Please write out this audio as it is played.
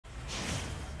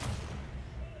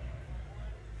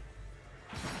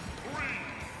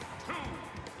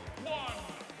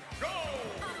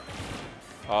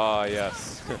Ah,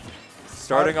 yes.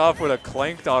 Starting off with a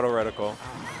clanked auto reticle.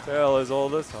 Tail is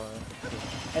old this time.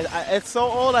 And it's so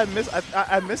old, I miss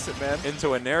it, man.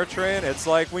 Into a Nair train, it's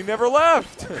like we never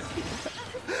left.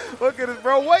 Look at this,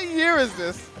 bro. What year is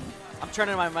this? I'm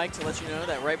turning my mic to let you know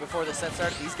that right before the set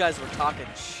started, these guys were talking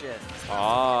shit.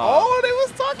 Ah. Oh, they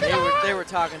was talking. They were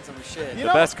talking some shit. The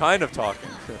best kind of talking.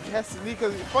 Yes,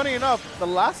 because funny enough, the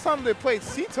last time they played,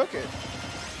 C took it.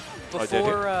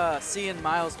 Before C and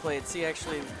Miles played, C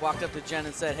actually walked up to Jen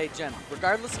and said, "Hey Jen,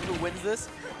 regardless of who wins this,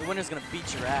 the winner's gonna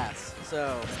beat your ass."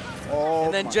 So,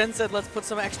 and then Jen said, "Let's put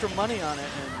some extra money on it,"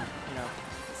 and you know,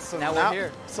 so now we're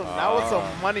here. So now it's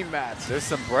a money match. There's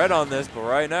some bread on this, but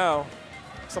right now,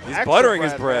 he's extra buttering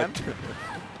his bread.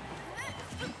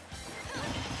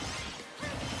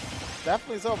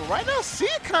 Definitely so, but right now, C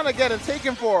kind of getting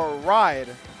taken for a ride.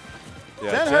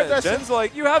 Yeah, Jen's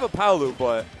like, you have a Palu,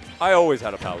 but I always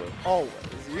had a Palu. Always.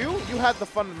 You had the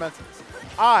fundamentals.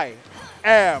 I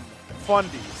am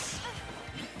Fundies.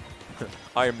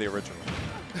 I am the original.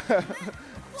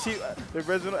 Cheap, the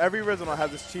original. Every original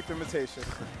has this cheap imitation.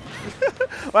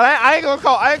 But I ain't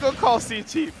gonna call C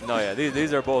cheap. No, yeah,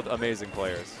 these are both amazing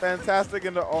players. Fantastic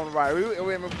in their own right.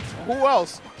 Who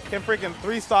else can freaking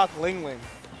 3-stock Ling Ling?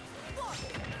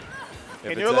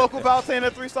 Can your local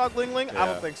Palutena 3-stock Ling Ling? Yeah. I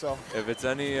don't think so. If it's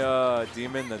any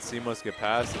demon that C must get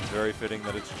past, it's very fitting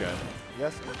that it's Jen.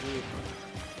 Yes, indeed.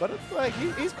 But it's like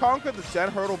he's conquered the Jen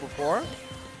hurdle before.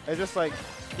 It's just like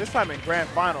this time in grand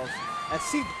finals, and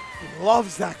C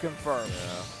loves that confirm.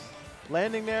 Yeah.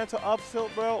 Landing there into up tilt,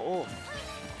 bro. Oh,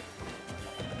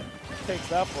 takes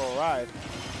that for a ride.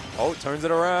 Oh, turns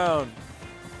it around.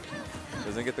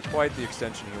 Doesn't get quite the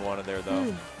extension he wanted there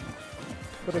though.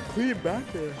 But a clean back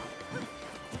there.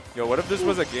 Yo, what if this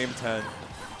was a game 10,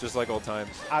 just like old times?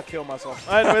 I'll kill myself.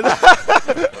 Anyways,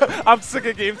 I'm sick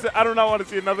of game 10. I do not want to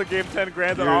see another game 10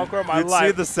 grand on Encore in my life.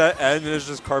 You'd see the set end and it's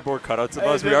just cardboard cutouts of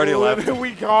us. We already left.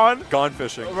 We gone. Gone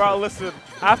fishing. Bro, listen,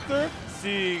 after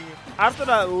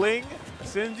that Ling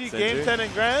Sinji game 10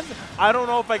 and grand, I don't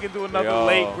know if I can do another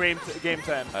late game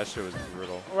 10. That shit was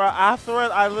brutal. Right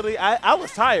afterward, I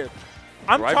was tired.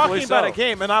 I'm talking about a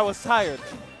game and I was tired.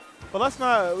 But let's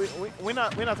not. We're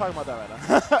not talking about that right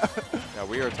now. Yeah,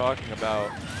 we are talking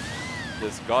about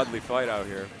this godly fight out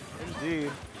here. Indeed.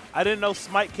 I didn't know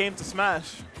Smite came to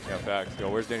Smash. Yeah, facts. Yo,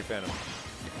 where's Danny Phantom?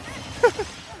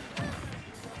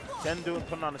 Jen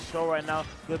putting on a show right now.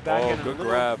 Good back end. Good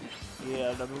grab.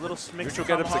 Yeah, the little smix. Neutral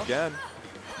get-ups again.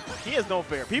 He has no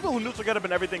fear. People who neutral get-up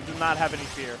and everything do not have any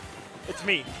fear. It's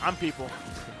me. I'm people.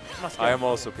 I am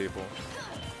also people.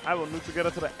 I will neutral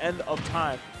get-up to the end of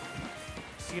time.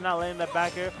 See, not laying that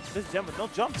back air. This Jen with no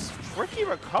jumps. Tricky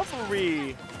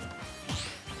recovery.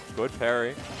 Good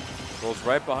parry. Rolls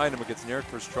right behind him and gets near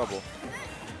first trouble.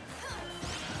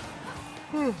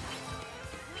 There's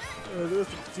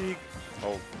some fatigue.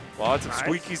 Oh, lots of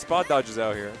squeaky spot dodges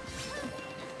out here.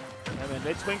 I mean,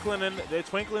 they're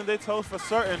twinkling their toes for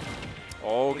certain.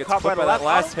 Oh, gets caught by that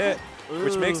last hit,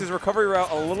 which makes his recovery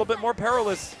route a little bit more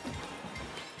perilous.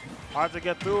 Hard to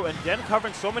get through, and Jen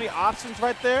covering so many options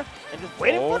right there, and just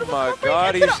waiting for the recovery. Oh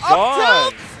my God, he's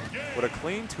gone! With a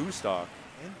clean 2-stock.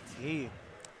 Indeed.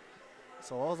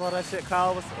 So what was all that shit,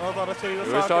 Kyle? What was all that shit he was talking about?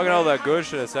 He was talking all that good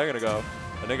shit a second ago,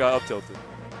 and they got up tilted.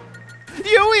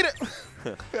 You eat it!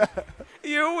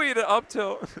 You eat it up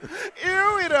tilt.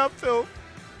 You eat it up tilt.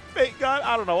 Fake god?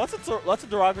 I don't know. What's a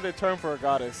derogatory term for a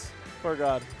goddess? For a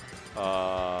god?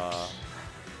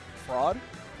 Fraud?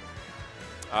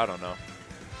 I don't know.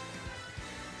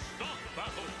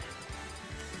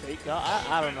 Fake god?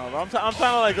 I don't know. Bro. I'm trying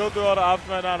to like go through all the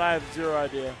options right now, and I have zero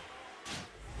idea.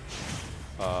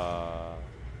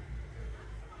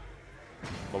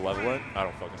 Malevolent? I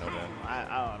don't fucking know, man.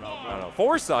 I don't know, bro. I don't know.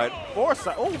 Foresight?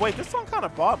 Foresight. Oh, wait. This song kind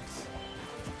of bumps.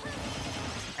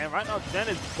 And right now, Jen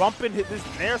is bumping this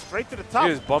Nair straight to the top.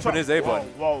 He is bumping his A button.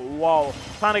 Whoa, whoa.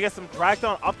 Trying to get some drag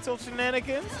down up tilt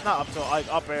shenanigans. Not up tilt,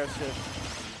 like up air shit.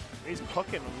 He's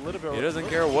cooking a little bit. He doesn't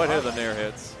care what hit the Nair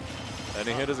hits.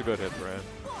 Any hit is a good hit for him.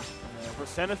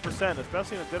 Percent is percent,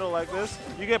 especially in a ditto like this.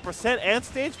 You get percent and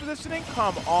stage positioning?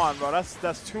 Come on, bro.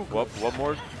 That's too good. What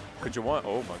more could you want?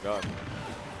 Oh, my God.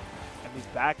 And these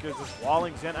backers just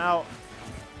walling Jen out.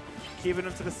 Keeping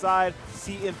him to the side.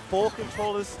 C in full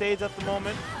control of the stage at the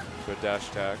moment. Good dash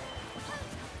attack.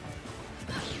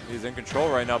 He's in control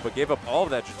right now, but gave up all of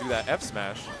that to do that F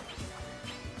smash.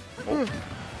 Oh.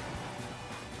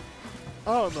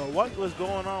 I don't know what was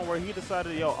going on where he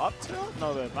decided, yo, up tilt?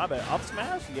 No, my bad. Up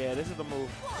smash? Yeah, this is the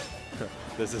move.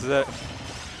 This is it.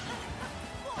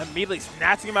 Immediately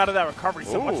snatching him out of that recovery.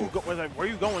 So much where are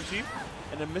you going, Chief?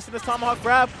 And then missing his tomahawk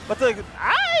grab. But the,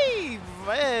 aye,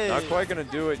 man. Not quite going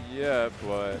to do it yet,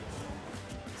 but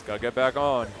he's got to get back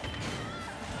on.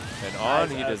 And on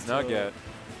he does not get.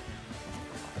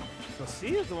 So C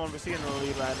is the one we're seeing in the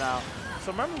lead right now.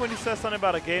 So remember when he said something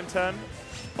about a game 10?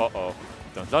 Uh-oh.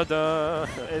 Dun, dun, dun.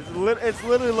 It's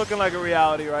literally looking like a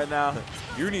reality right now.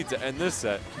 You need to end this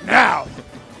set. Now!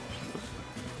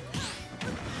 Do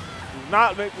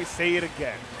not make me say it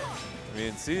again. I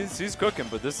mean, C's cooking,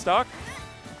 but this stock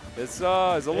is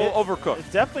a little overcooked.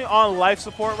 It's definitely on life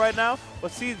support right now,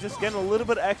 but C is just getting a little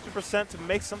bit of extra percent to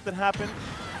make something happen.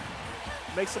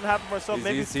 Make something happen for himself.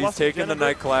 Maybe he's taking the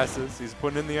night classes. He's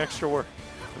putting in the extra work.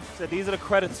 Said these are the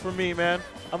credits for me, man.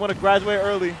 I'm gonna graduate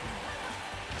early.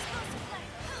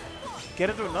 Get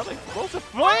into another explosive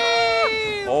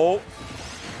flame. Oh.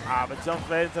 Ah, but jumps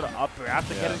right into the up air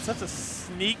after getting such a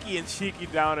sneaky and cheeky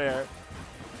down air.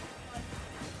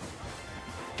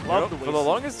 Love the way for the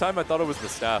longest time, I thought it was the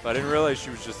staff. I didn't realize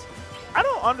she was just I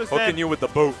don't understand. hooking you with the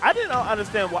boot. I didn't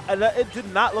understand why. It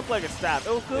did not look like a staff.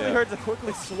 It was clearly her just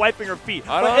quickly swiping her feet.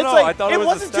 I don't know. Like, I thought it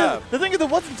was a staff. The thing is, it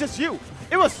wasn't just you.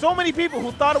 It was so many people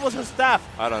who thought it was her staff.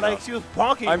 I don't know. Like she was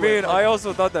bonking. I mean, I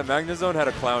also thought that Magnezone had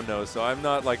a clown nose, so I'm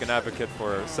not like an advocate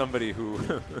for somebody who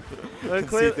can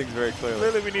see things very clearly.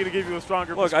 Clearly, we need to give you a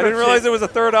stronger Look, I didn't realize it was a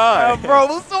third eye. Bro, it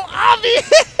was so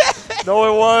obvious.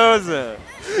 No, it wasn't.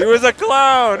 He was a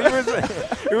clown.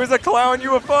 He was a clown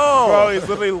UFO. Bro, he's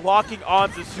literally locking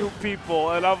on to shoot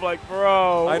people, and I'm like,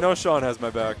 bro. I know Sean has my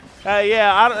back.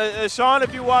 Yeah, Sean,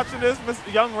 if you're watching this,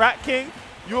 Mr. Young Rat King,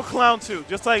 you a clown too,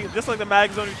 just like the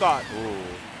Magnezone you thought. Ooh.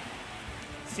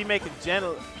 C making Jen.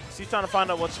 She's trying to find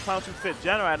out what clown should fit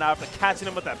Jen right now after catching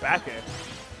him with that back air.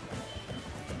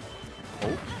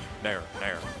 Oh, nair.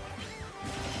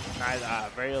 Nice,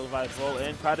 very elevated roll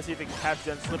in. Try to see if he can catch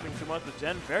Jen slipping too much, but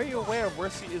Jen very aware of where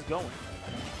C is going.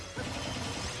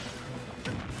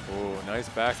 Ooh, nice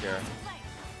back air.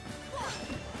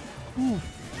 Ooh.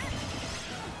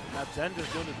 Now Jen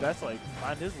just doing his best, like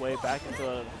find his way back into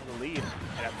the lead,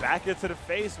 and a back into the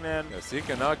face, man. Yeah, C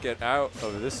cannot get out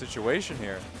of this situation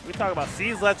here. We talked about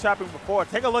C's left trapping before.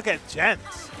 Take a look at Jen's.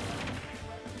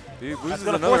 If he loses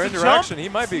another interaction, he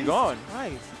might be gone.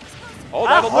 Christ. Oh,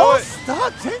 that'll do it.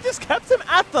 Stop. Jen just kept him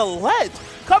at the ledge.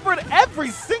 Covered every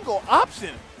single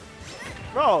option.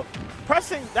 Bro,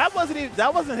 pressing, that wasn't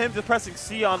him just pressing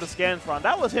C on the scan front.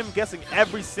 That was him guessing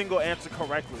every single answer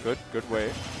correctly. Good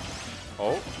way.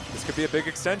 Oh, this could be a big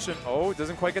extension. Oh,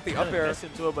 doesn't quite get the up air.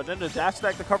 Into it, but then the dash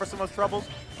attack to cover some of his troubles.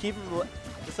 Keep him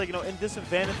just like, in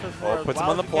disadvantage for Oh, puts him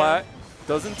on the plat.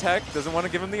 Doesn't tech, doesn't want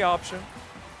to give him the option.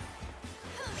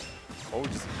 Oh,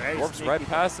 just warps right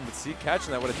past him, but C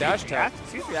catching that with a dash attack.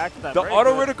 C's reacted that the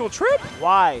auto-ritical trip?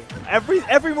 Why?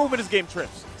 Every move in this game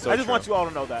trips. So I just want you all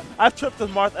to know that. I've tripped the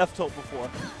Marth F-tilt before.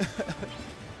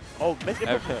 Oh, missed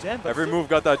it from Jen. Every move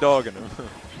got that dog in him.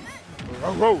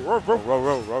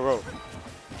 Row.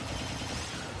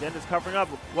 Jen is covering up.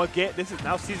 What game? This is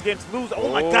now C's getting to lose.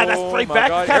 Oh my God, that's straight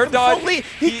back. Air dodge.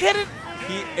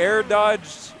 He air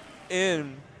dodged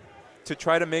in to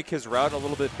try to make his route a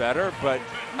little bit better, but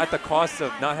at the cost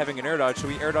of not having an air dodge, so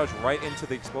he air dodged right into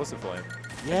the explosive flame.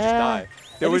 Yeah. And just died.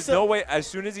 There was no way, as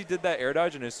soon as he did that air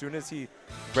dodge and as soon as he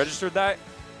registered that,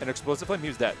 an explosive flame, he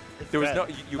was dead. There was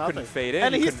you couldn't fade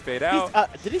in, you couldn't fade out.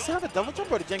 Did he still have a double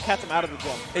jump, or did Jen catch him out of the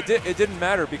jump? It didn't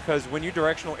matter, because when you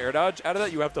directional air dodge out of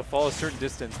that, you have to fall a certain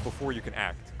distance before you can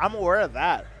act. I'm aware of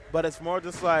that, but it's more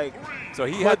just like. So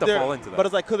he had to fall into that. But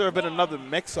it's like, could there have been another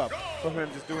mix-up from him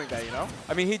just doing that,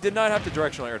 I mean, he did not have to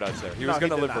directional air dodge there. He was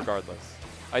going to live regardless.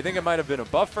 I think it might have been a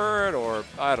buffer, or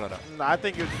I don't know. No, I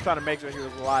think he was just trying to make sure he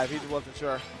was alive. He just wasn't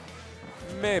sure.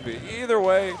 Maybe. Either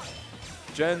way,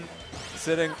 Jen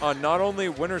sitting on not only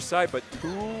winner's side, but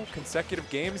 2 consecutive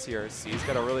games here. C's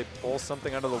got to really pull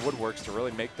something out of the woodworks to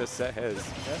really make this set his.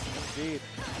 Yes, indeed.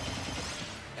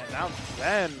 And now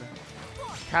Jen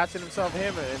catching himself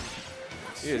and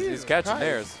he's catching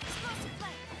theirs.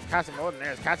 Catching more than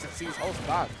theirs. Catching C's whole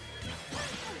spot.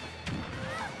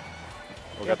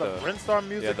 We got the Brinstar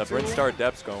music. Yeah, the Brinstar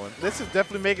depths going. This is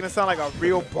definitely making it sound like a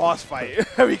real boss fight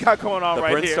we got going on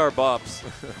right here. The Brinstar bops.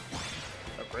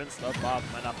 The Brinstar bops,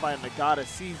 man. I'm fighting the goddess.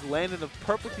 C's landing a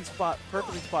perfectly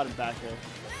spotted back here.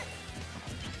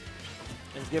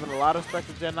 He's giving a lot of respect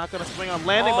to Jen. Not going to swing on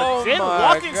landing, but Jen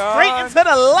walking straight into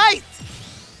the light.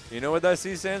 You know what that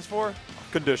C stands for?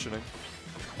 Conditioning.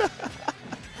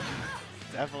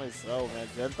 Definitely so, man.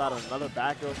 Jen thought another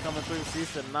backer was coming through. C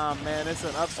said, nah, man, it's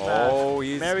an up smash. Oh,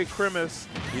 Merry Christmas.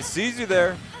 He sees you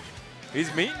there.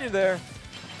 He's meeting you there.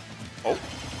 Oh.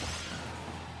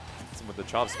 Hits him with the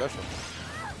chop special.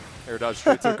 Air dodge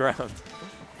straight to the ground.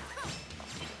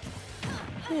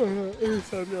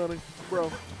 Stop yawning.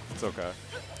 bro. It's okay.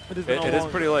 It is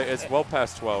pretty late. It's well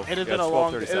past 12. It has Yeah, been it's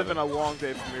a long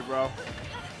day for me, bro.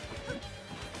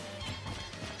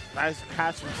 Nice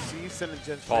catch from C, sending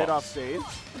Jen straight off stage.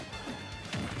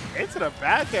 Into the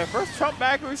backhand. First Trump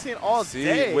back we've seen all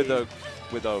day. with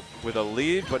a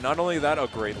lead, but not only that, a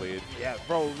great lead. Yeah,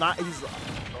 bro. He's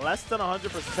less than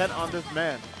 100% on this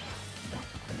man.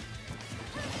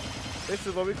 This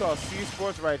is what we call C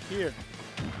Sports right here.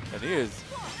 And he is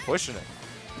pushing it.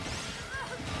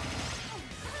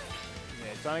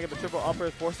 Yeah, trying to get the triple upper,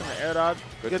 forcing the air dodge.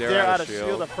 Good dare out of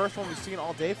shield. The first one we've seen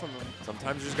all day from him.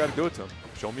 Sometimes you just got to do it to him.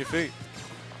 Show him your feet.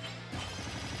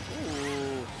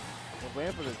 Ooh. We're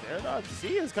waiting for this air dodge.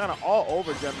 C is kind of all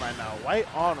over Jen right now. White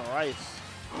on rice.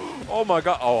 Oh my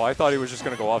god. Oh, I thought he was just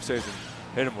going to go off stage and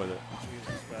hit him with it.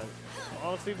 Jesus Christ.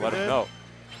 Honestly, Let him know.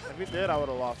 If we did, I would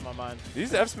have lost my mind.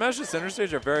 These F smashes center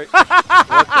stage are very. What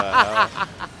the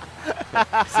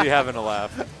hell? See, having a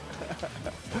laugh.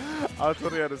 I was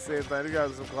totally at the same time. You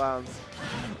guys are some clowns.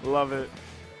 Love it.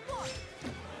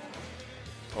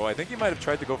 Oh, I think he might have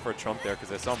tried to go for a trump there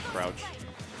because I saw him crouch.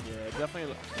 Yeah,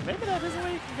 definitely. Maybe that is a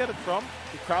way you can get a trump.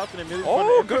 You crouch and immediately.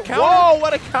 Oh, good counter. Whoa,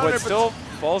 what a counter. But still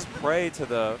falls prey to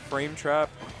the frame trap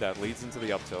that leads into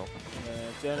the up tilt.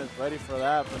 Yeah, Jen is ready for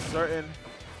that for certain.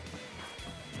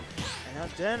 And now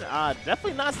Jen,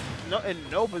 definitely not in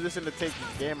no position to take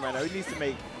this game right now.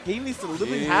 He needs to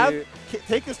literally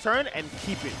take his turn and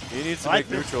keep it. He needs to make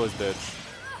neutral his ditch.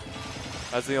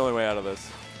 That's the only way out of this.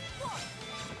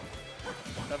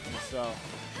 Definitely so.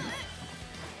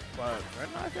 But we're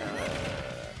not gonna.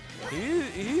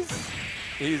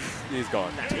 He's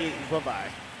gone. Nah, bye-bye.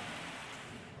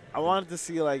 I wanted to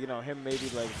see him maybe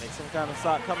make some kind of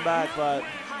comeback, but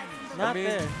not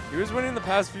there. He was winning the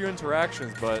past few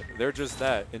interactions, but they're just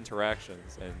that,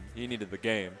 interactions, and he needed the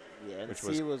game. Yeah, and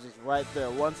C was just right there,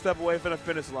 one step away from the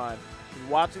finish line.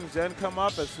 Watching Jen come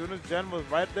up, as soon as Jen was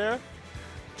right there,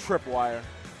 tripwire.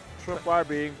 Tripwire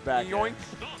being back. Yoink.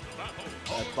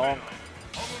 That bonk.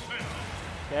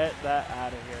 Get that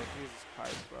out of here. Jesus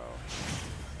Christ, bro.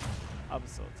 I'm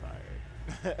so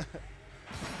tired.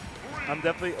 I'm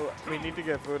definitely, we need to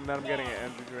get food, and then I'm getting an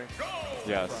energy drink.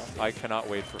 Yes, I cannot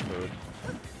wait for food.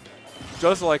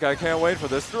 Just like I can't wait for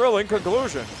this thrilling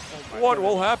conclusion. What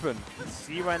will happen?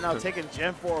 C right now taking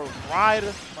Jen for a ride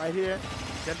right here.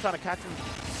 Jen trying to catch him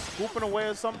scooping away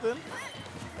or something.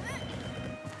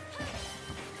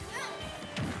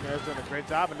 Jen doing a great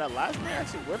job, and that last man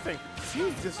actually whipping.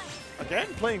 She's just, again,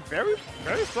 playing very,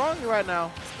 very strongly right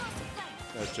now.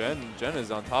 Yeah, Jen is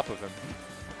on top of him.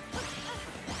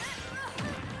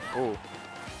 Oh.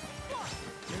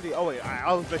 Oh wait,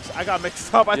 I got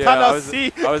mixed up. I thought that was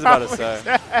C. I was about to say.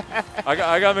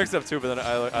 I got mixed up too, but then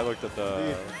I looked at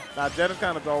the. Nah, Jen is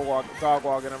kind of dog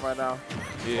walking him right now.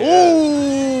 Yeah.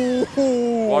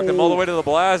 Ooh! Walked him all the way to the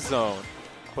blast zone.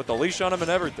 Put the leash on him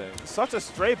and everything. Such a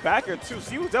straight backer too.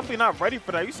 C was definitely not ready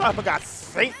for that. You saw him got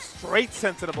straight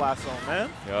sent to the blast zone, man.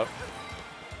 Yep.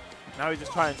 Now he's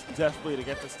just trying desperately to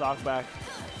get the stock back.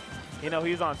 Jen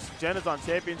is on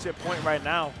championship point right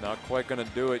now. Not quite going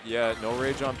to do it yet. No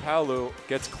rage on Palu.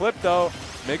 Gets clipped, though.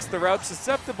 Makes the route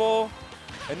susceptible.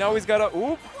 And now he's got a,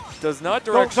 oop. Does not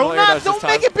directional air dash this time. Don't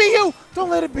make it be you.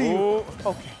 Don't let it be you.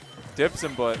 Okay. Dips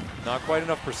him, but not quite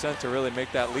enough percent to really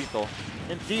make that lethal.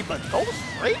 Indeed, but goes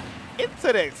straight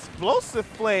into the explosive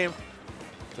flame.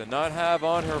 To not have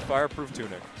on her fireproof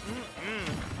tunic.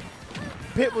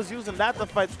 Pitt was using that to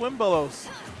fight Twin Billows.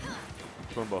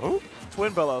 Twin who?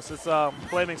 Twin Billows. It's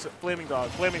flaming dog,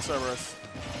 flaming Cerberus.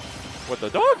 What the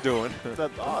dog doing? The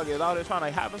dog is out there trying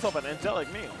to have himself an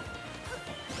angelic meal.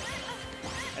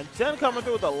 And Jen coming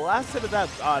through with the last hit of that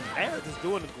air, just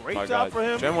doing a great job for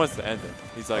him. Jen wants to end it.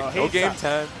 He's like, no game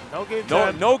 10. No game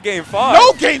 10. No game 5.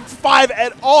 No game 5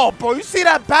 at all, bro. You see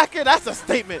that back end? That's a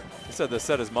statement. He said the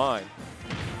set is mine.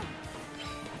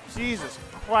 Jesus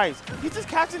Christ. He's just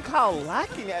catching Kyle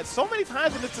lacking at so many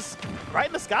times, and it's just right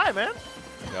in the sky, man.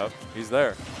 Yep, he's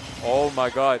there. Oh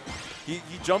my god. He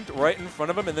jumped right in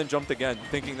front of him and then jumped again,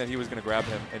 thinking that he was going to grab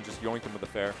him and just yoinked him with the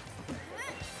fair.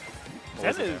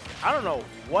 I don't know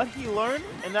what he learned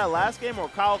in that last game, or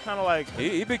Kyle kind of like...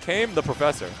 He became the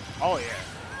professor. Oh, yeah.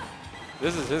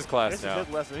 This is his class now. This is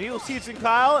his lesson. He was teaching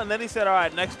Kyle, and then he said, all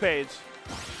right, next page.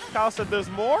 Kyle said, there's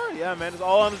more? Yeah, man, it's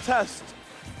all on the test.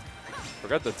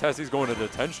 Forgot the test. He's going to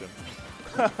detention.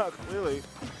 Clearly.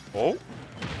 Oh.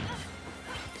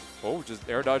 Oh, just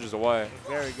air dodges away.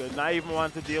 Very good. Not even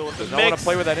wanting to deal with the mix. Does not want to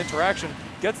play with that interaction.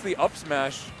 Gets the up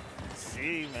smash.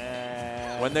 See,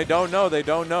 man. When they don't know,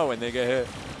 and they get hit.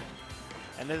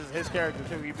 And this is his character,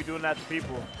 too. He'd be doing that to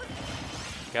people.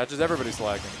 Catches everybody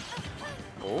slacking.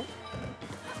 Oh.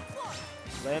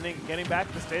 Getting back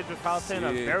to the stage with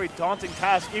Palutena, a very daunting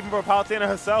task, even for Palutena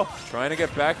herself. Trying to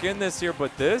get back in this here,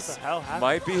 but this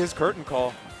might be his curtain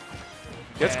call.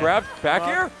 Gets grabbed back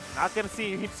here. Not going to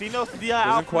see. He knows the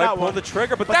Doesn't quite pull the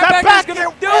trigger, but that back is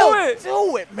going to do it.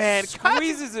 Do it, man.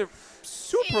 Squeezes it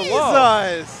super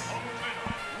low.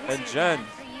 And Jen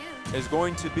is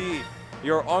going to be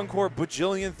your Encore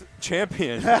bajillionth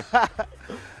champion.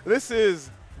 This is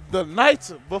the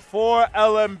night before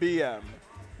LMBM.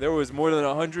 There was more than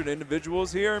 100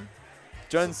 individuals here.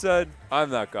 Jen said, I'm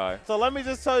that guy. So let me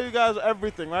just tell you guys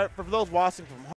everything, right? For those watching from home.